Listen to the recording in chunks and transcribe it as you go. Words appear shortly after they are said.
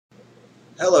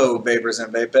Hello, vapors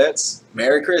and vapettes.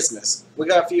 Merry Christmas. We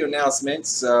got a few announcements,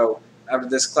 so after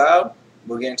this cloud,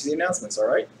 we'll get into the announcements,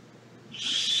 alright?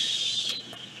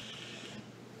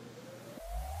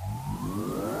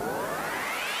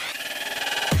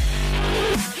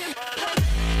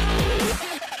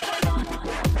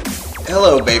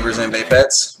 Hello, vapors and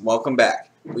vapettes. Welcome back.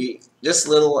 We just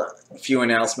few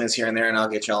announcements here and there, and I'll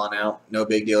get y'all on out. No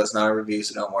big deal. It's not a review,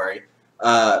 so don't worry.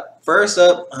 First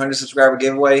up, 100 subscriber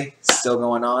giveaway still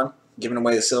going on. Giving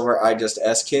away the silver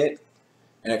iJustS kit,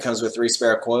 and it comes with 3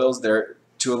 spare coils.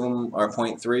 Two of them are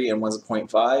 0.3 and one's a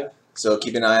 0.5. So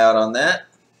keep an eye out on that.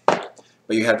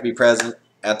 But you have to be present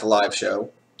at the live show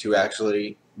to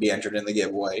actually be entered in the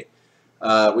giveaway.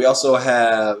 We also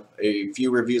have a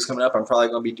few reviews coming up. I'm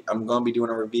going to be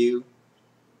doing a review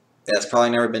that's probably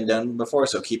never been done before,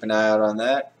 so keep an eye out on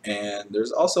that. And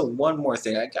there's also one more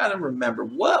thing. I gotta remember,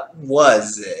 what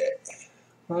was it?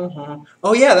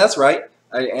 Oh yeah, that's right.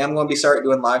 I am going to be starting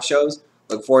doing live shows.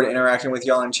 Look forward to interacting with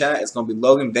y'all in chat. It's going to be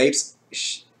Logan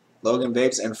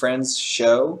Vapes and Friends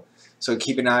show, so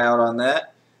keep an eye out on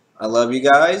that. I love you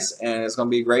guys, and it's going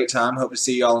to be a great time. Hope to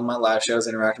see y'all in my live shows.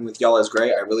 Interacting with y'all is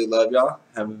great. I really love y'all.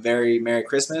 Have a very Merry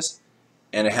Christmas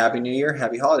and a Happy New Year.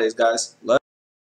 Happy holidays, guys. Love